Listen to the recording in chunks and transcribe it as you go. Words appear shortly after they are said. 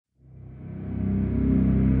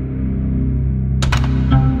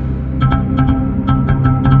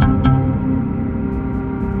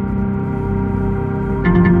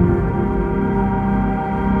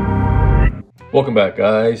Welcome back,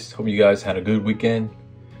 guys. Hope you guys had a good weekend.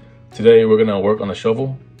 Today we're gonna work on the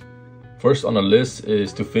shovel. First on the list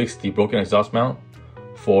is to fix the broken exhaust mount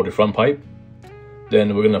for the front pipe.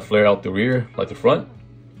 Then we're gonna flare out the rear like the front.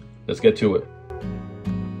 Let's get to it.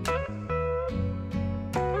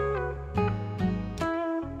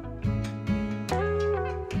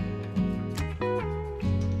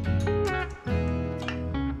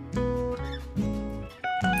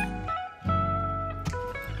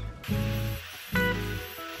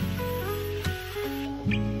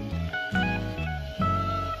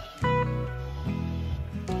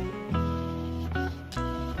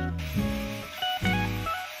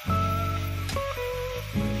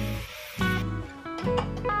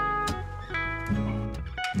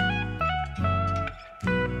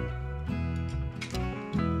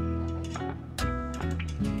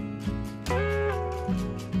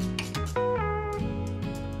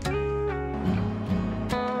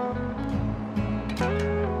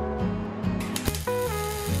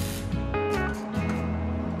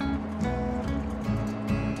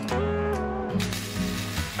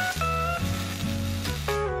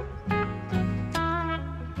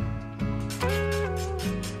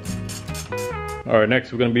 Alright,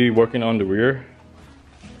 next we're going to be working on the rear.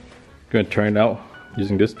 Going to turn it out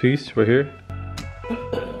using this piece right here.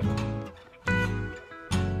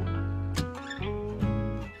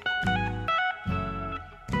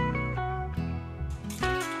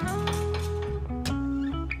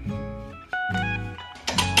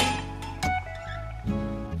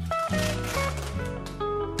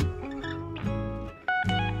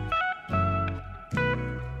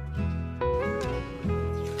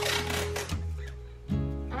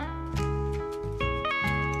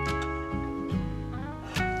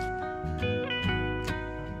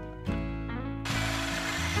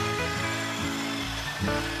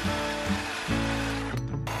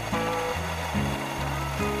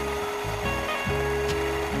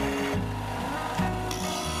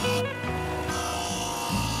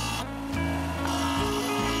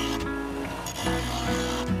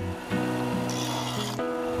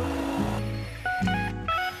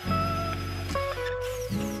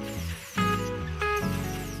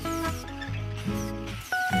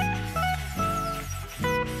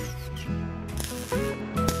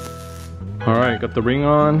 Alright, got the ring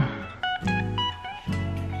on.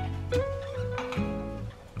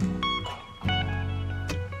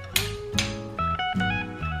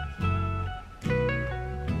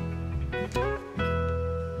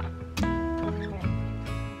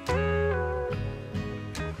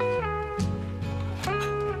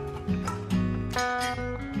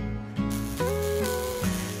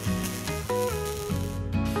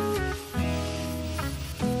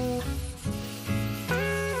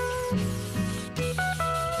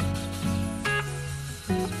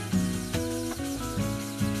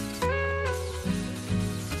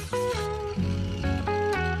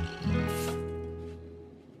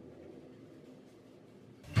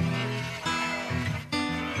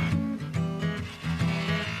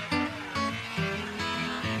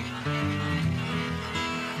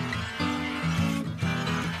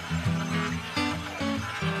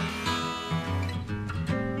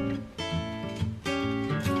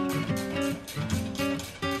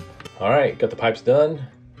 Alright, got the pipes done.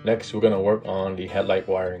 Next, we're gonna work on the headlight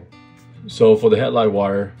wiring. So for the headlight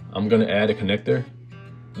wire, I'm gonna add a connector.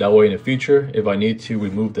 That way in the future, if I need to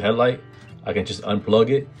remove the headlight, I can just unplug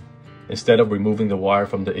it instead of removing the wire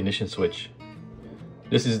from the ignition switch.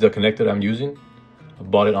 This is the connector that I'm using. I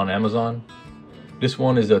bought it on Amazon. This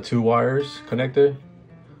one is a 2 wires connector.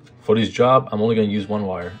 For this job, I'm only gonna use 1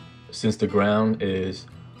 wire since the ground is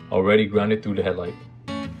already grounded through the headlight.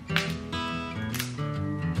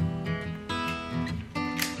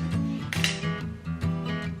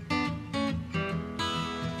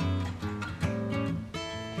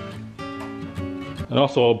 And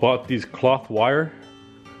also I bought these cloth wire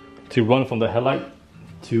to run from the headlight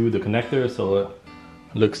to the connector, so it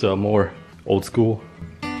looks more old school.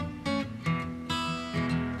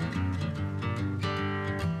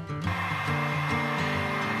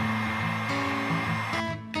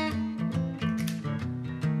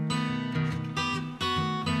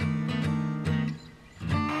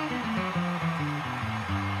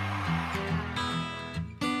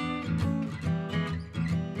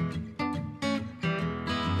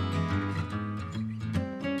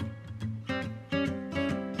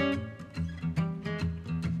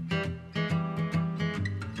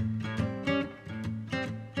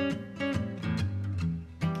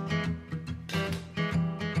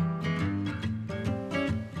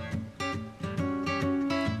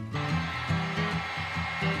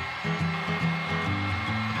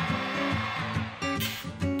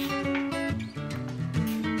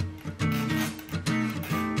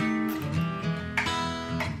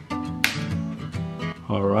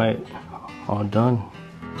 All right, all done.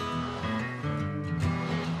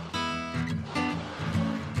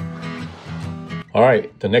 All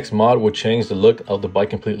right, the next mod will change the look of the bike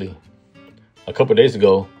completely. A couple days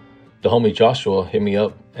ago, the homie Joshua hit me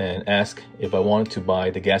up and asked if I wanted to buy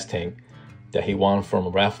the gas tank that he won from a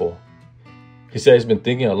raffle. He said he's been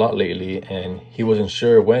thinking a lot lately and he wasn't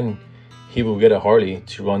sure when he will get a Harley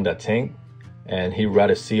to run that tank, and he'd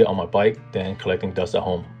rather see it on my bike than collecting dust at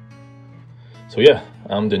home. So yeah,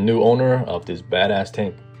 I'm the new owner of this badass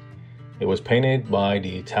tank. It was painted by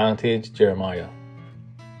the talented Jeremiah.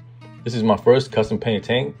 This is my first custom painted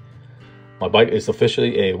tank. My bike is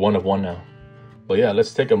officially a 1 of 1 now. But yeah,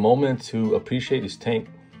 let's take a moment to appreciate this tank.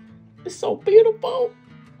 It's so beautiful.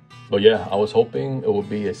 But yeah, I was hoping it would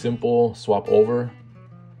be a simple swap over,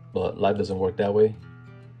 but life doesn't work that way.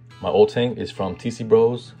 My old tank is from TC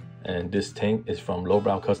Bros, and this tank is from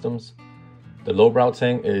Lowbrow Customs. The Lowbrow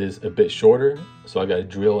tank is a bit shorter, so I gotta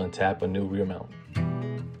drill and tap a new rear mount.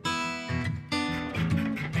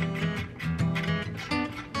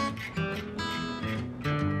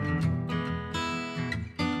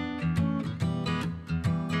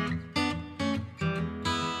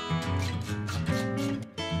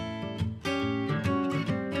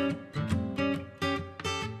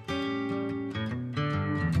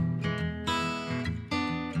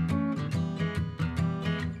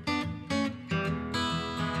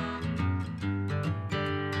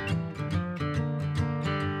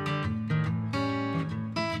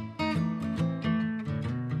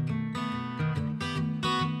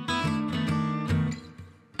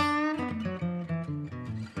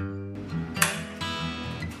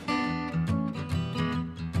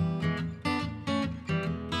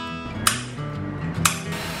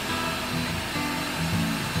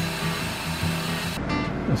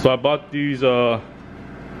 So I bought these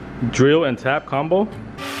drill and tap combo.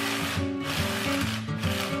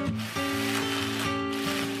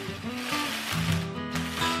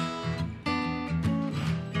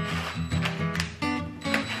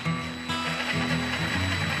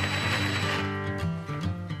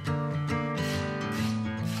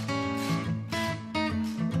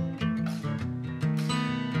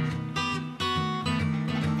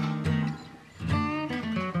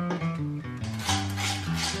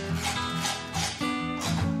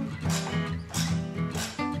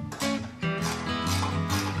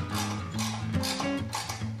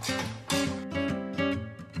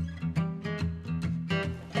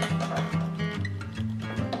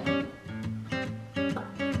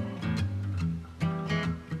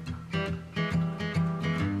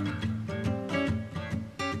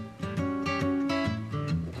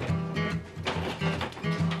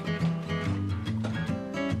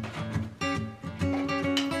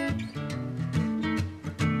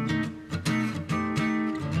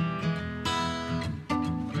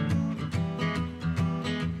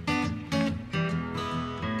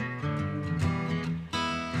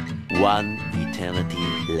 One eternity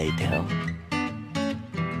later.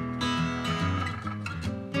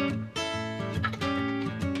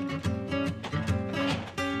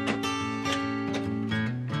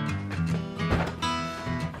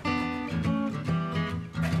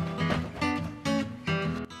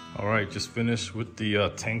 All right, just finished with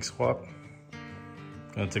the tank swap.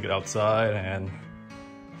 Gonna take it outside and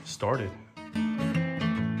start it.